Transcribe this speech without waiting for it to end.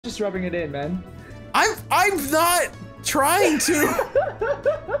just rubbing it in, man. I'm not trying to.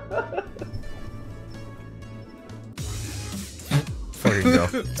 Fucking go.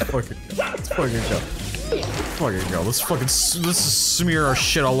 Let's fucking go. Let's fucking go. Fucking go. Let's just smear our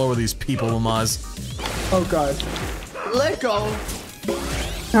shit all over these people, Lamaz. Oh god. Let go.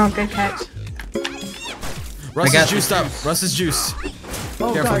 Oh, good catch. Russ is juiced up. Russ is juiced.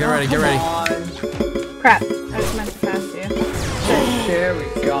 Oh, careful, god, get ready, get ready. Crap. I was meant to pass you. There we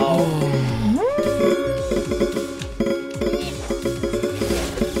go.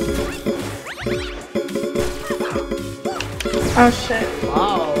 Oh shit.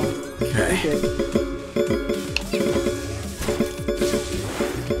 Wow. Okay.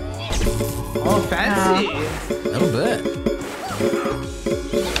 Oh, fancy. A little bit.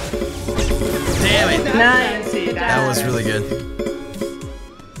 Damn it. Nice. That was really good.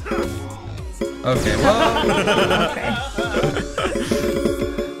 Okay, well. Okay.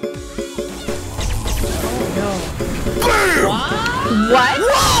 What?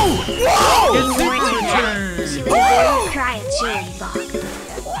 Whoa! Whoa! Cry and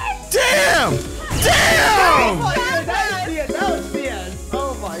Damn! Damn! That was BS.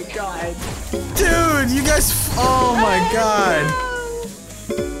 Oh my god. Dude, you guys. Oh my god.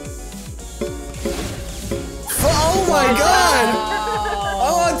 Oh my god!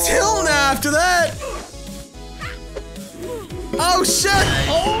 I'm on Tilna after that! Oh shit!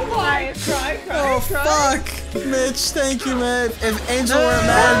 Oh my. Cry. Oh fuck! Mitch, thank you, man. If Angel weren't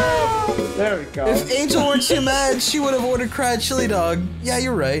mad. There we go. If Angel weren't too mad, she would have ordered Cry Chili Dog. Yeah,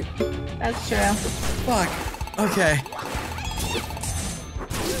 you're right. That's true. Fuck. Okay.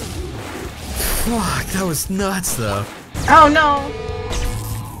 Fuck, that was nuts though. Oh no.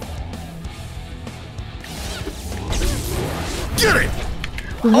 Get it!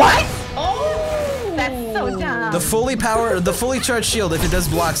 What? Oh! That's so dumb. The fully charged shield, if it does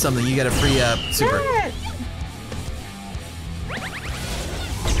block something, you get a free super. Shit.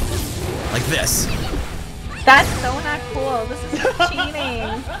 Like this. That's so not cool. This is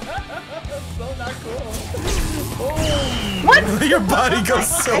cheating. So not cool. What? Your body goes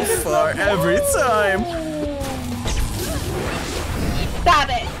so far every time. Stop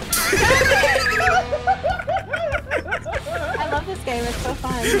it. I love this game. It's so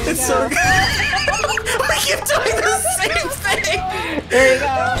fun. Here we It's go. so good. We keep doing the same thing. There you go.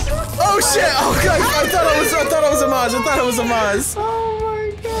 Oh shit! Oh god! I thought it was a Maz. I thought it was a Maz. Oh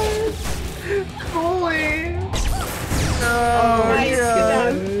my god. Holy. Oh Nice.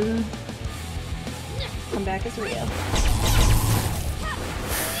 god. Good job. Come back as real.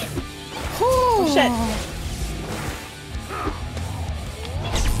 Oh shit.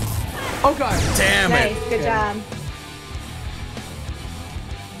 Oh god. Damn Nice. it. Good job.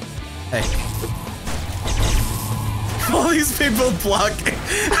 Hey. All these people blocking.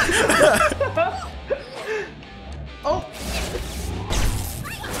 Oh.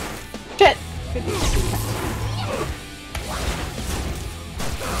 Shit.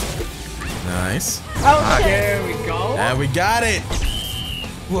 Nice. Oh shit. There we go. And we got it.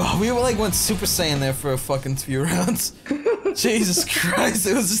 Whoa, we went Super Saiyan there for a fucking few rounds. Jesus Christ,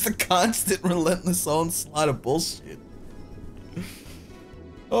 it was just a constant, relentless onslaught of bullshit.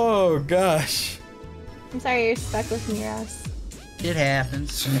 Oh gosh. I'm sorry you're stuck with me, Russ. It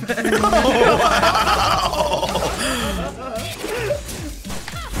happens. Oh, wow.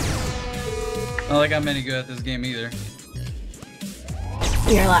 I don't think I'm any good at this game either.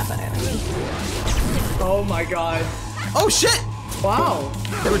 You're a lot better than me. Oh my god. Oh shit! Wow.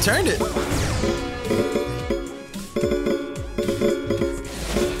 They returned it.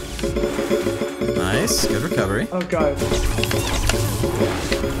 Nice, good recovery. Oh god.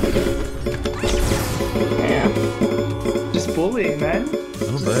 Yeah. Just bullying, man. A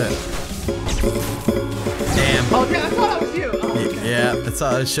little bit. Damn. Oh yeah, I thought it was you. Oh, okay. Yeah, that's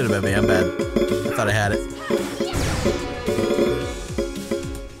all. It should have been me. I'm bad. I thought I had it.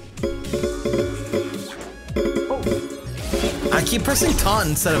 I keep pressing taunt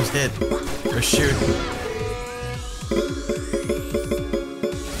instead of hit or shoot.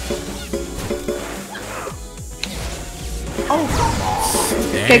 Oh come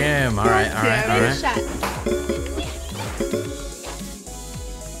on. Damn. All right. All right. All Good right. shot.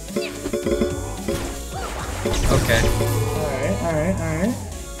 Okay. Alright.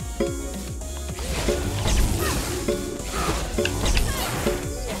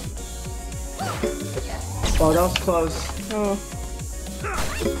 Oh, that was close. Oh.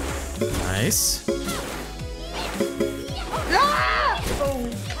 Nice.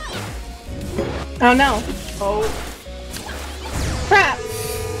 Oh no. Oh. Crap.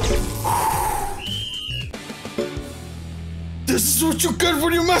 This This is what you get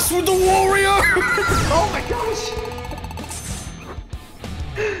when you mess with the warrior! Oh my gosh!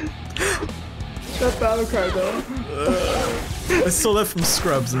 That battle cry though. I stole that from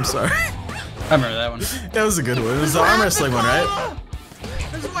Scrubs, I'm sorry. I remember that one. That was a good one. It was the arm wrestling one, right?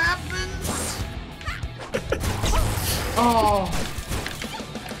 This is what happens! Oh.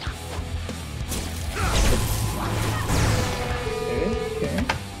 Okay.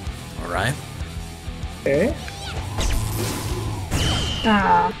 Alright. Okay.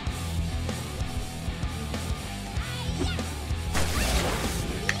 Ah.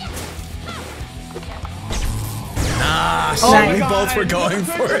 Ah, shit, Oh we my both were going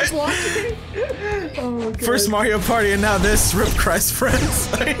for it. Oh, First Mario Party and now this, Rip Christ friends.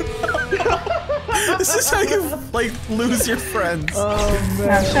 This is how you, like, lose your friends. Oh No,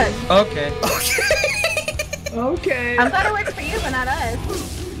 man. shit. Okay. Okay. Okay. I'm glad it works for you, but not us.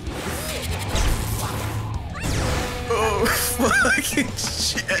 Oh, fucking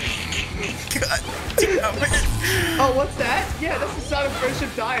shit. God damn it. Oh, what's that? Yeah, that's the sound of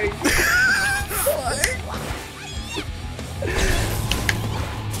friendship dying.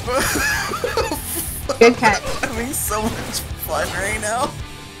 Good catch. I'm having so much fun right now.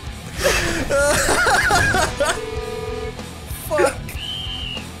 Fuck.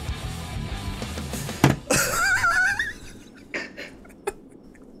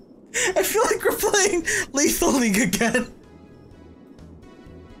 I feel like we're playing Lethal League again.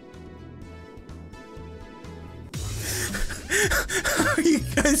 Are you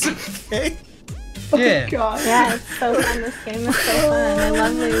guys okay? Yeah. God. Yeah, it's so fun. This game is so fun. I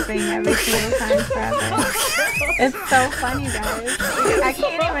love losing every single time forever. It's so fun, you guys. I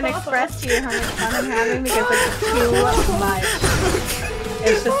can't even express to you how much fun I'm having because it's too much.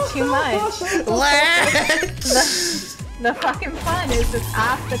 It's just too much. The fucking fun is just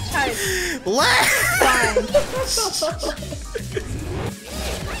off the charts. Fun.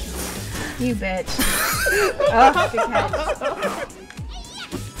 You bitch. Oh, good catch.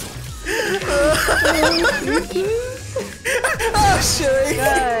 Oh shit!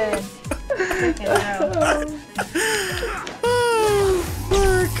 Good. Freaking hell. Oh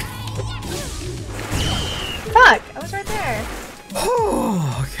fuck! Fuck! I was right there.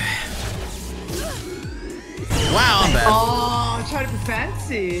 Oh, okay. Wow, I'm bad. Oh, try to be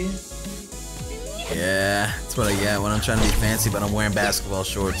fancy. Yeah, that's what I get when I'm trying to be fancy, but I'm wearing basketball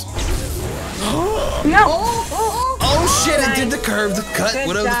shorts. No! Oh shit! I did the curve, the cut, Good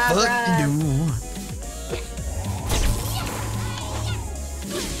whatever job, the fuck Russ. you do.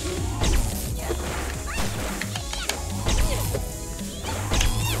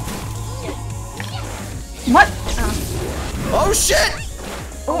 What? Oh shit!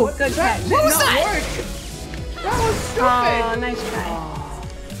 Oh, good catch. What was that? Work. That was stupid. Oh, nice try.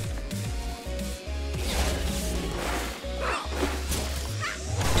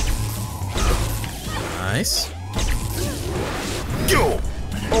 Nice. Yo!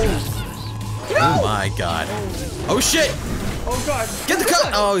 Oh my god. Oh shit! Oh god. Get the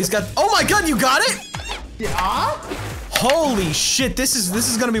cut! Oh, he's got. Oh my god, you got it! Yeah. Holy shit! This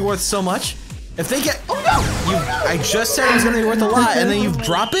is gonna be worth so much. If they get. Oh no! I just said it was gonna be worth a lot, and then you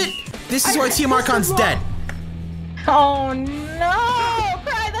drop it. This is why Team Archon's dead. Oh no!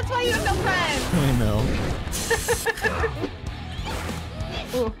 Cry, that's why you have no friends! I know.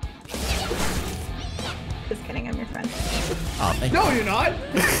 Ooh. Just kidding, I'm your friend. Oh, thank No, you're not.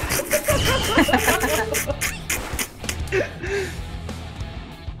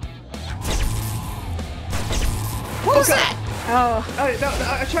 What was that? Oh, No, I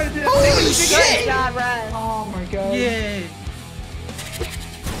tried to do that Holy thing with the shit! big good job, Russ. Oh my god. Yay.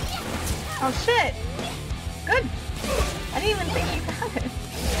 Oh shit! Good! I didn't even think you got it.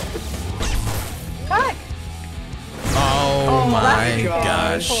 Fuck! Oh my my God.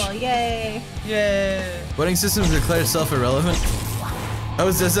 gosh. Cool, yay! Yay. Voting systems declare itself irrelevant. Oh,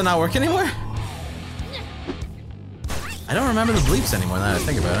 does it not work anymore? I don't remember the bleeps anymore now that I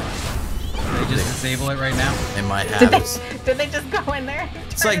think about it. They just disable it right now. They might Did have it. they just go in there?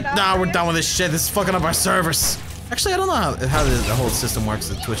 It's like, nah, we're done with this shit. This is fucking up our servers. Actually, I don't know how the whole system works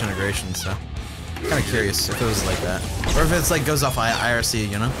with Twitch integration, so I'm kind of curious if it was like that, or if it's like goes off IRC,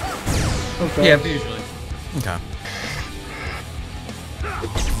 you know? Okay. Yeah, usually. Okay.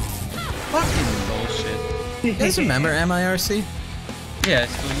 Fucking bullshit. You guys remember MIRC? Yeah, I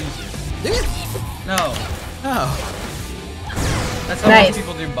still use it. Do you? No. Oh. That's how Nice. most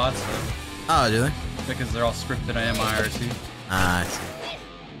people do bot stuff. Oh, do they? Because they're all scripted on MIRC. Ah, I see.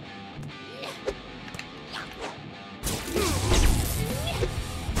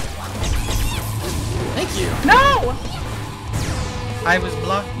 Thank you. No! I was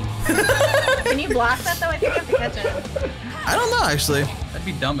blocking. Can you block that though? I think I have to catch it. I don't know, actually. That'd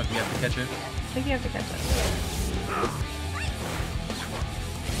be dumb if you have to catch it. I think you have to catch it.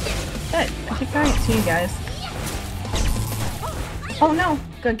 Good. I keep throwing it to you guys. Oh no!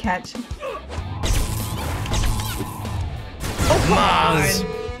 Good catch. Oh, come on!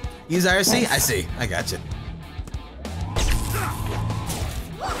 Use IRC? I see. I got you.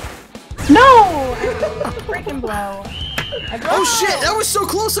 No! Freaking blow. Oh shit! That was so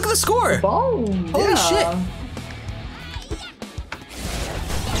close. Look at the score. Boom. Holy shit!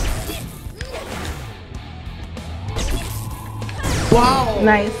 Wow.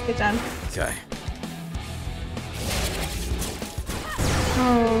 Nice. Good job. Okay.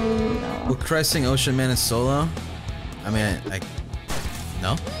 Oh no. Will Crossing Ocean Man is solo? I mean,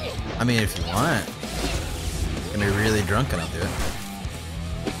 no? I mean, if you want. I'm gonna be really drunk and I'll do it.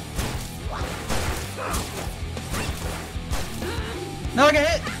 No, I got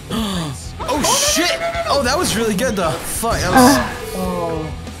hit! Oh shit! Oh, that was really good though. Fuck, that was...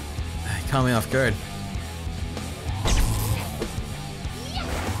 Oh. Caught me off guard.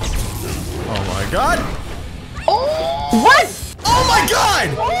 Oh my god! Oh. What? Oh my god!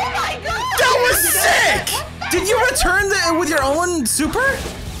 Oh my god! That was sick! Did you return with your own super?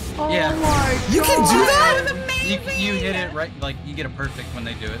 Yeah. You can do that? You hit it right, like you get a perfect when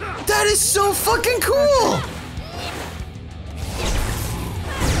they do it. That is so fucking cool!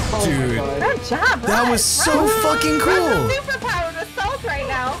 Oh Dude. Good job, That was so fucking cool! Superpowered assault right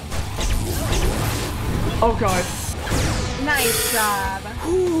now. Oh god. Nice job.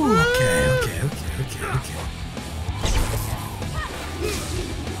 Ooh, okay.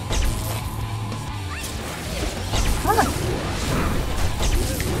 Come on.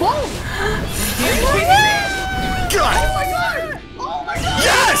 Whoa. God! Oh my god. Oh my god.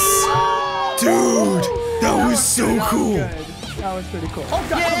 Yes! Dude, that was so cool. Good. That was pretty cool. Oh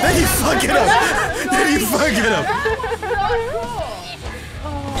god. Then you fuck it up. Then you fuck it up.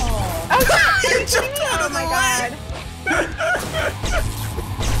 Oh. You jumped out of the way.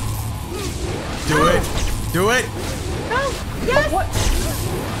 Do it. Do it. No. Yes. What?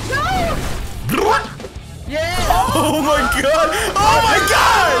 No. Yeah! Oh my god. Oh my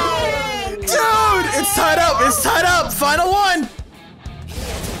god. Dude, it's tied up. It's tied up. Final one.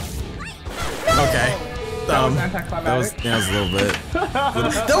 Okay. That was That was anticlimactic. a little bit.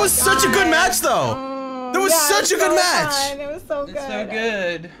 That was such a good match, though. That was such a good match. Fun. It was so good. It's so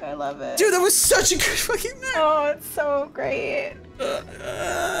good. I love it. Dude, that was such a good fucking match. Oh, it's so great. You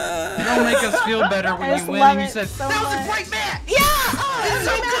don't make us feel better when I you just win love and you it said, so that was a much. great match! Yeah! Oh, it's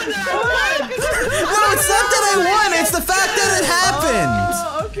so good that I No, it's not that I won. It's the fact that it happened.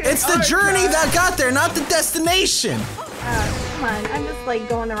 Oh, okay. It's the journey that got there, not the destination. Come on, I'm just like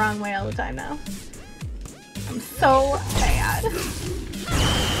going the wrong way all the time now. I'm so bad.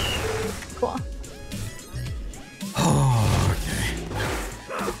 Cool. Oh, okay.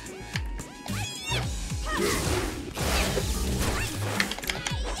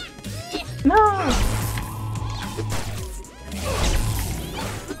 No!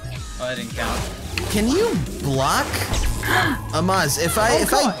 Oh, that didn't count. Can you block? Amaz, if I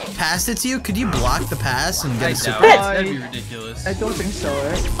passed it to you, could you block the pass and get I a super? doubt it. That'd be ridiculous. I don't think so,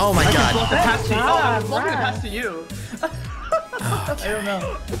 right? Oh my I can god. block the pass to you. Oh, I'm job, blocking the Russ. pass to you. I don't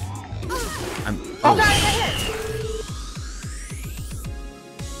know. Oh god, I got hit!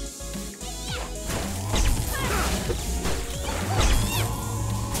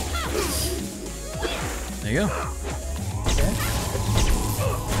 There you go.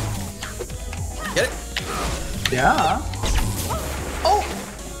 Get it? Yeah.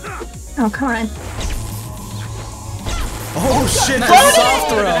 Oh, come on. Oh shit, the Throw it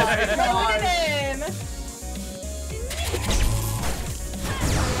soft in! throw. Throw it in!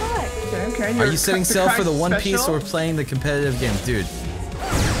 What? Okay. Are you setting sail for the One Piece special? or playing the competitive game? Dude.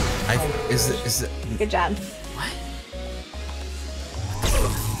 Is it Good job.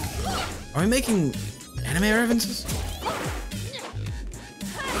 are we making anime references?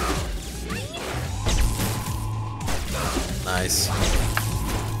 Nice.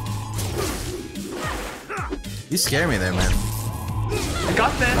 You scare me there, man. I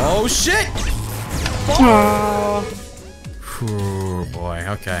got that. Oh shit! Oh. Ooh, boy,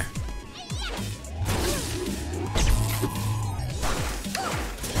 okay.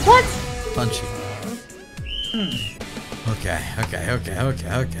 What? Punchy. Okay.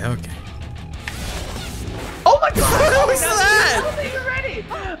 Oh my god! What was that? I don't think you're ready.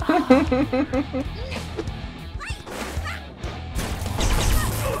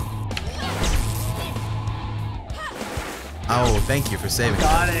 Oh, thank you for saving me.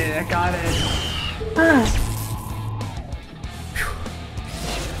 Got it. I got it.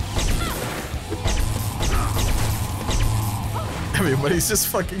 Everybody's just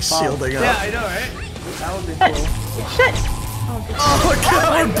fucking shielding up. Yeah, I know, right? That would be cool. Shit! Oh my god,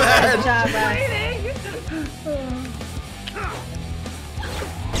 we're Good bad! job, Russ.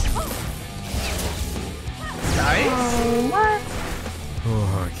 Nice. Oh, what?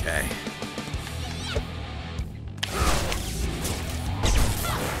 Oh, okay.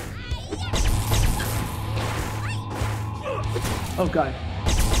 Oh god.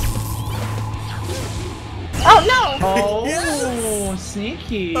 Oh no! Oh, Yes.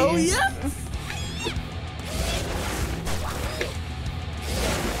 sneaky. Oh yeah!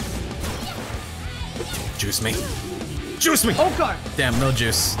 Juice me. Juice me! Oh god. Damn, no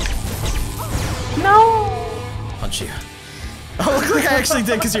juice. No! Punch you. Oh, look like I actually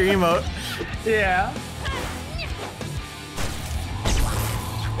did because your emote. Yeah.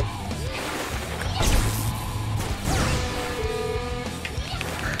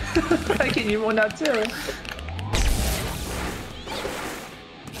 I can use one now too.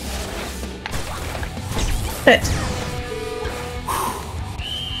 Shit.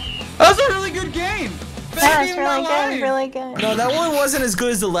 That was a really good game. That was really good, really good. No, that one wasn't as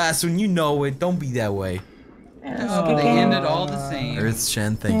good as the last one. You know it. Don't be that way. It was Oh, a good they game. ended all the same. Earth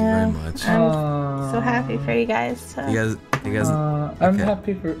Shen, thank you Yeah. very much. I'm so happy for you guys. You guys. I'm Okay.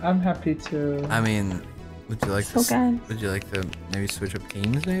 happy to. I mean, would you like So to? good. Would you like to maybe switch up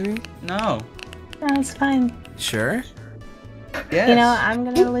games, maybe? No. No, it's fine. Sure. Yes. You know, I'm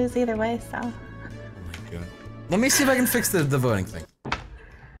gonna lose either way, so. Let me see if I can fix the voting thing.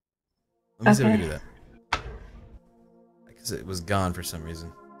 Let me see if I can do that. Because it was gone for some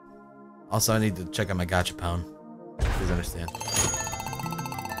reason. Also, I need to check out my gacha pound. Please understand.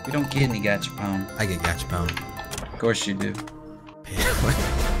 We don't get any gacha pound. I get gacha pound. Of course you do.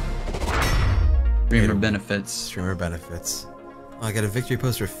 Streamer benefits. Streamer benefits. Oh, I got a victory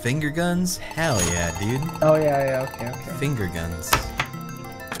post for finger guns? Hell yeah, dude. Oh yeah, okay. Finger guns.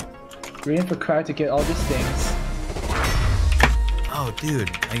 Waiting for Cry to get all these things. Oh, dude.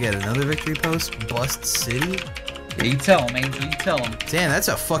 I got another victory post. Bust City? Yeah, you tell him, Angel. You tell him. Damn, that's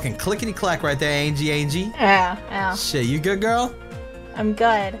a fucking clickety clack right there, Angie. Yeah. Shit, you good, girl? I'm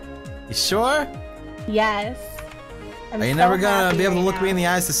good. You sure? Yes. Are you never gonna be able to look me in the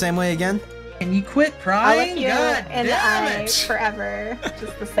eyes the same way again? Can you quit I'll crying? look you God in the damn eye it. forever,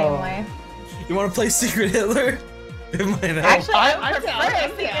 just the same way. You wanna play Secret Hitler? It might help. Actually, I I'm would down, prefer I'm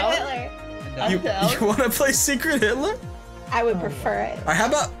Secret down. Hitler. You wanna play Secret Hitler? I would prefer it. Alright,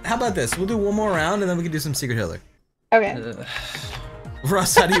 how about this? We'll do one more round and then we can do some Secret Hitler. Okay.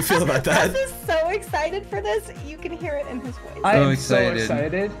 Russ, how do you feel about that? Russ is so excited for this. You can hear it in his voice. I am excited. so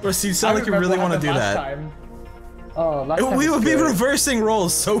excited. Russ, you sound like you really want to do that. Time. Oh, last time We was would be good. reversing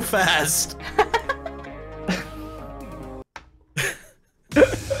roles so fast.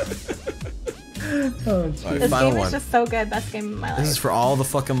 Oh, Alright, This final game one. is just so good. Best game of my This is life. for all the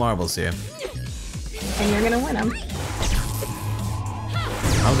fucking marbles here. And you're gonna win them.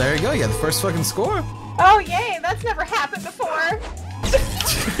 Oh, there you go. You got the first fucking score. Oh, yay! That's never happened before.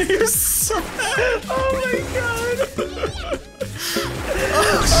 You're so bad. Oh my god.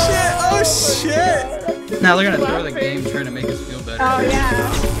 Oh shit. Now they're gonna throw the game trying to make us feel better. Oh,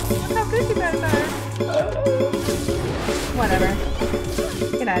 yeah. Look how good you guys are.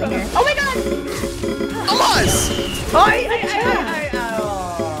 Whatever. Get out of here. Oh my god! Almost.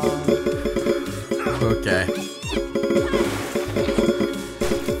 Okay.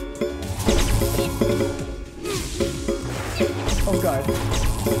 Oh god.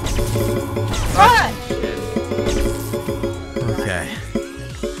 Run! Okay.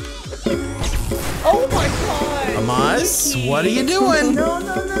 Oh my god. Amaz, what are you doing? No,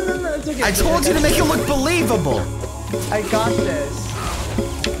 it's okay. I told you to make it look believable. I got this.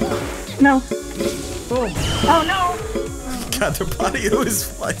 No. Boom. Oh no! God, their body always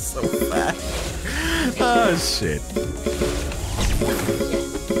flies so fast. Oh shit.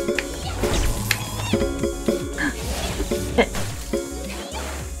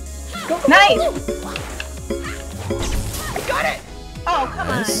 Nice! I got it! Oh, come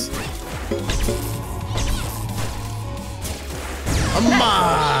Nice. on.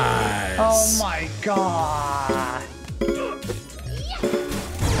 Amaz. Oh my god.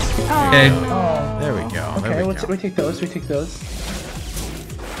 Okay. Oh. There we go. Okay, There we we take those.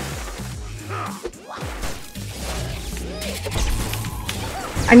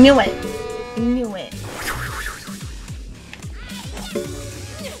 I knew it. I knew it.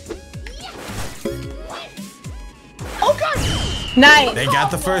 Oh god. Nice! They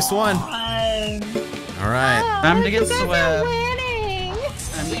got the first one. All right. Time to get You guys are swept. winning!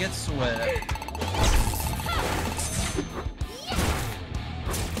 Time to get swept.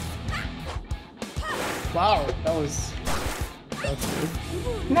 Wow, that was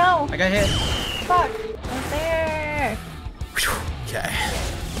No! I got hit. Fuck! I was there! Okay.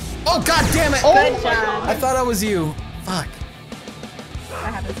 Oh god damn it! Good job! I thought I was you. Fuck.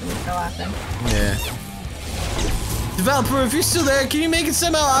 That happens to me so often. Yeah. Developer, if you're still there, can you make it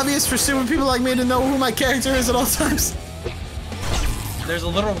somehow obvious for stupid people like me to know who my character is at all times? There's a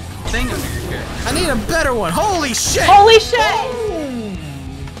little thing under your character. I need a better one. Holy shit! Holy shit!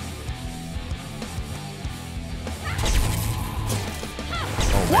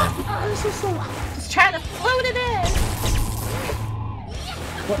 Oh man. Just trying to float it in!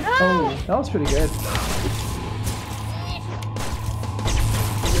 What? No. Oh, that was pretty good.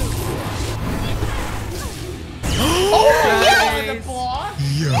 Oh, Yeah, nice. the block.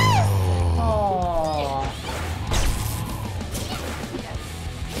 Yo. Oh.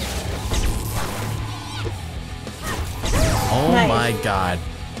 Oh Nice. my god.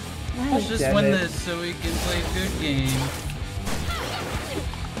 Let's just Damn win it. this so we can play a good game.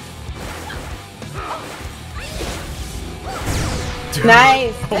 Dude.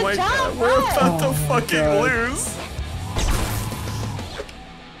 Nice! Oh Good my job, god, we're Russ. about to Oh my fucking God. lose.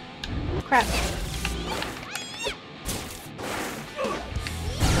 Crap.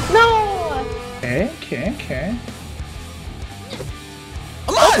 No! Okay.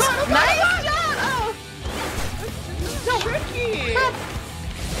 Amaz! Nice job! Oh! No! Tricky. Crap.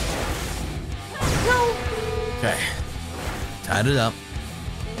 No! Okay. Tied it up.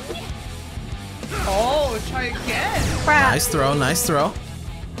 Oh, try again. Crap. Nice throw, nice throw.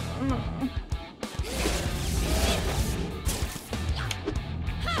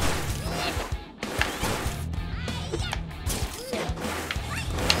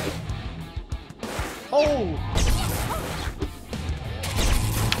 Oh.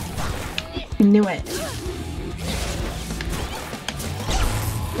 Knew it.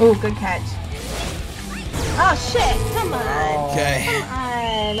 Oh, good catch. Oh shit! Come on! Okay. Come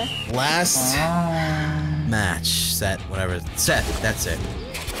on! Last match. Set, whatever. Set, that's it.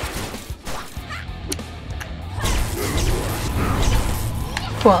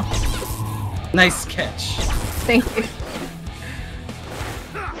 Cool. Nice catch. Thank you.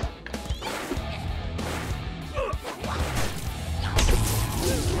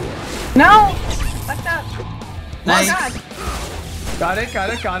 No! Fucked up. Nice. Oh god! Got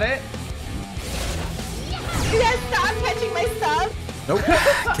it. You guys stop catching my stuff! Nope.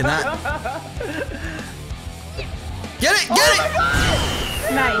 Cannot. Get it! Get it!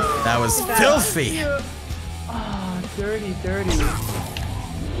 Nice. That was Good job. filthy. Oh, dirty.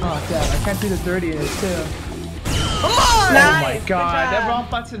 Oh, damn, I can't do the dirty in it too. Come on! Nice. Oh my Good god, job.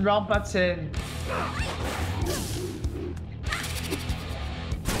 that wrong button.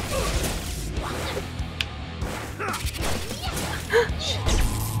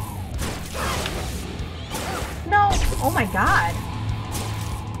 No! Oh my god!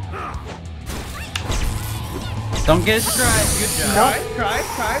 Don't get strike. Good job. Cry.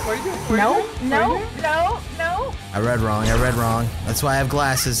 What are you doing? No! I read wrong. That's why I have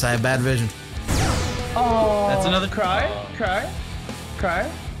glasses. I have bad vision. Oh, That's another cry. It's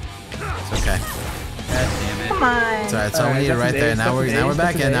okay. God damn it. Come on! It's alright. That's all we Alright, needed that's right an there. ace, Now that's an we're ace,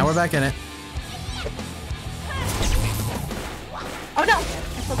 back that's in. an Now we're ace. back in it. Oh no! I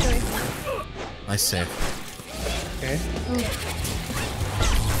felt good. Nice save. Okay.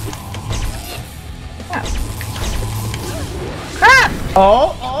 Crap!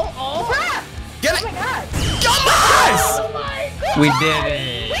 Oh. Crap! Get Oh it! my god! Come on! We did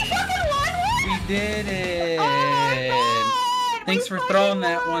it. We fucking won! We did it. Oh my god! Thanks We for fucking throwing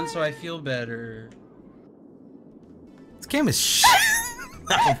that won. one so I feel better. This game is shit.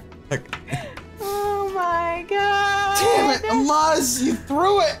 Oh my god! Damn it, Amaz, you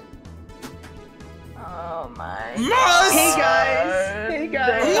threw it. Oh my Amaz! Hey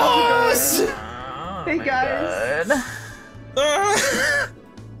guys. Amaz! Hey guys.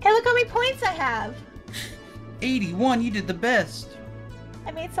 Hey, look how many points I have! 81. You did the best.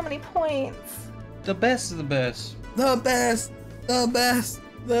 I made so many points. The best of the best. The best. The best!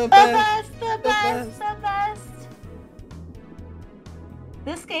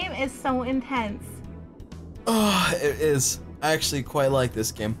 This game is so intense. Oh, it is. I actually quite like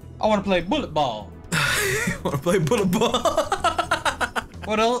this game. I want to play bullet ball. I want to play bullet ball.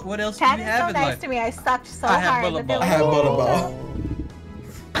 What else? What else do Chad you is so have in nice life? to me. I sucked so I have hard. bullet that they ball. I were have like, bullet "Oh."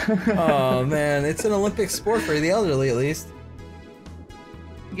 ball. Oh man, it's an Olympic sport for the elderly at least.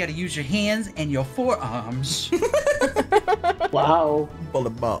 You gotta use your hands and your forearms. Wow.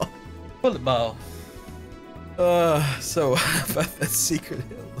 Bullet ball. Bullet ball. So about that secret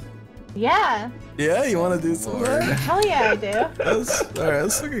hill. Yeah. Yeah, you want to do some more? Hell yeah, I do. All right,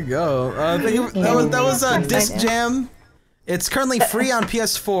 let's look and go. That was Yes, I Disc do. Jam It's currently free on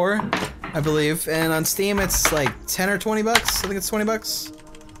PS4, I believe, and on Steam it's like 10 or 20 bucks. I think it's 20 bucks.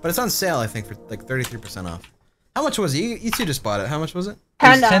 But it's on sale, I think, for like 33% off. How much was it? You two just bought it. How much was it?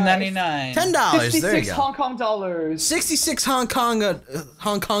 $10. $10.99. $10. There you 66 go. Hong Kong dollars. 66 Hong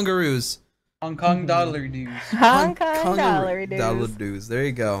Kongaroos. Hong Kong dollar dues. Hong Kong dollar Dollar dues. dues. There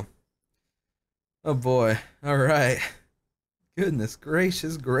you go. Oh boy. All right. Goodness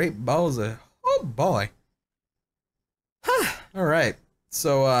gracious, great Bowser. Oh boy. All right.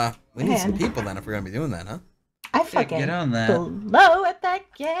 So we need some Man. people then if we're gonna be doing that, huh? I fucking get on that. blow at that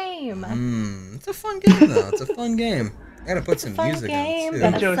game. It's a fun game though. It's a fun game. I gotta put some fun music game, on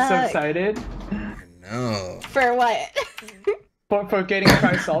but too. Joe's so suck. excited I know. For what? for getting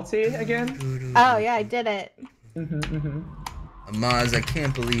Cry Salty again. Oh yeah, I did it. Amaz, I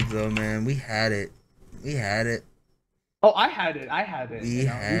can't believe though, man. We had it. We had it. Oh, I had it. We You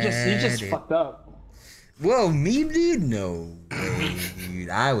just had it. fucked up. Whoa, me, dude? No way, dude.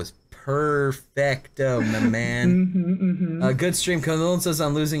 I was perfecto, my man. Good stream. Condolences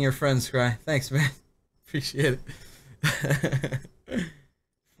on losing your friends, Cry. Thanks, man. Appreciate it.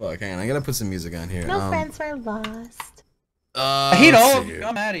 Fuck, hang on. I gotta put some music on here. No friends were lost. I hate all let's of see you. here.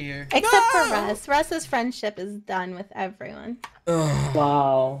 I'm out of here. Except for Russ. Russ's friendship is done with everyone. Oh,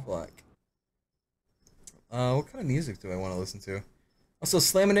 Wow. fuck. What kind of music do I want to listen to? Also,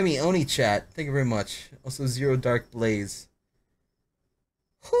 Slaminemi Oni chat. Thank you very much. Also, Zero Dark Blaze.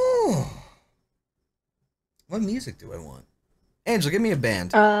 Whew. What music do I want? Angel, give me a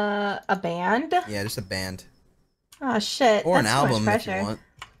band. A band? Yeah, just a band. Oh shit. Or an that's too much album if you pressure. want.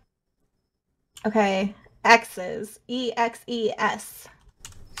 Okay. X's. EXES.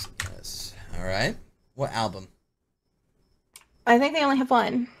 Yes. Alright. What album? I think they only have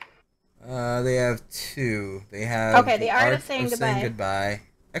one. They have two. They have Okay, The Art of Saying Goodbye.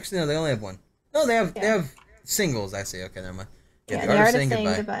 Actually, no, they only have one. No, they have singles. I see. Okay, never mind. Yeah, The Art of Saying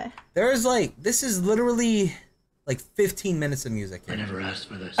Goodbye. There is this is literally like 15 minutes of music here. I never asked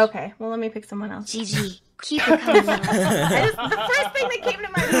for this. Okay, well let me pick someone else. GG. Keep it coming. The first thing that came to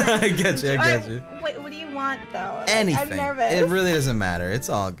my mind. I get you. Wait, what do you want though? Anything. I'm nervous. It really doesn't matter. It's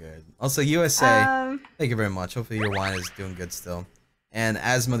all good. Also, USA. Thank you very much. Hopefully your wine is doing good still. And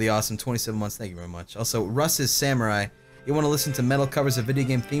Asma the Awesome, 27 months. Thank you very much. Also, Russ is Samurai. You want to listen to metal covers of video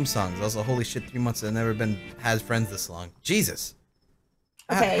game theme songs. Also, holy shit, 3 months I've never been had friends this long. Jesus.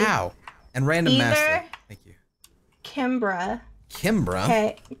 Okay. How? And Random Master. Thank you. Kimbra.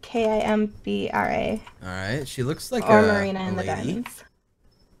 Kimbra. Kimbra. Alright, she looks like Or a Marina in the lady. Diamonds.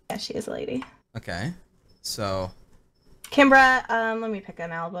 Yeah, she is a lady. Okay. So. Kimbra, let me pick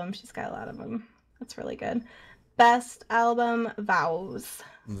an album. She's got a lot of them. That's really good. Best album, Vows.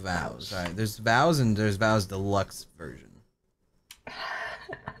 Vows. Alright, there's Vows and there's Vows Deluxe version.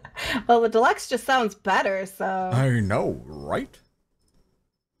 Well, the deluxe just sounds better, so. I know, right?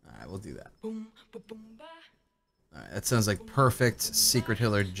 Alright, we'll do that. Alright, that sounds like perfect Secret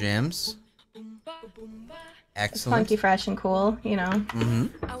Hitler jams. It's Excellent. funky, fresh, and cool, you know?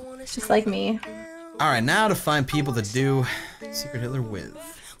 Just like me. Alright, now to find people to do Secret Hitler with.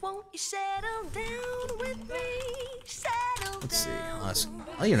 Let's see. I'll ask.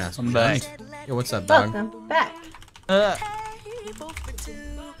 I'll even ask. I'm back. Yo, what's up, dog? Welcome back.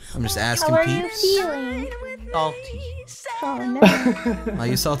 I'm just asking How are you peeps. feeling? Salty. Oh no. Are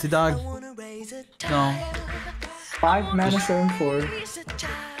you salty, dog? No. 5 mana 7/4.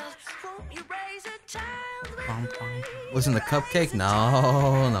 Listen to Cupcake?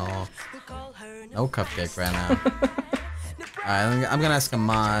 No, no. No Cupcake right now. Alright, I'm gonna ask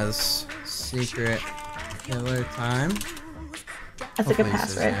Amaz. Secret Hitler time. That's a good Hopefully he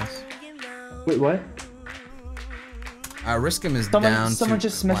says password. yes. Wait, what? Riskum is down Someone to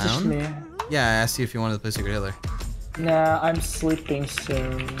just messaged clown. me. Yeah, I asked you if you wanted to play Secret Hitler. Nah, I'm sleeping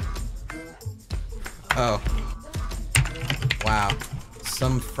soon. Oh. Wow.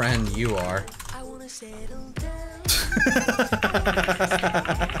 Some friend you are.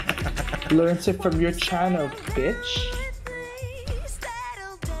 Learned it from your channel, bitch.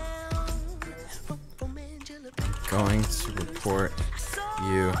 Going to report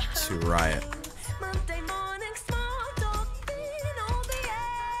you to Riot.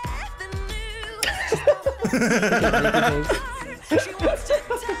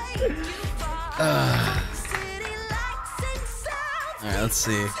 Alright, let's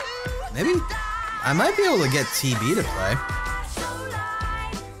see. Maybe I might be able to get TB to play.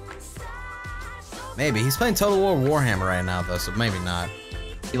 Maybe. He's playing Total War Warhammer right now though, so maybe not.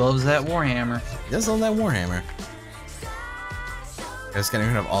 He loves that Warhammer. He does love that Warhammer. He's getting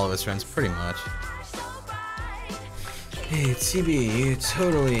rid of all of his friends pretty much. Hey TB, you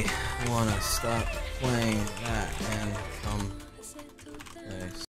totally wanna stop playing that and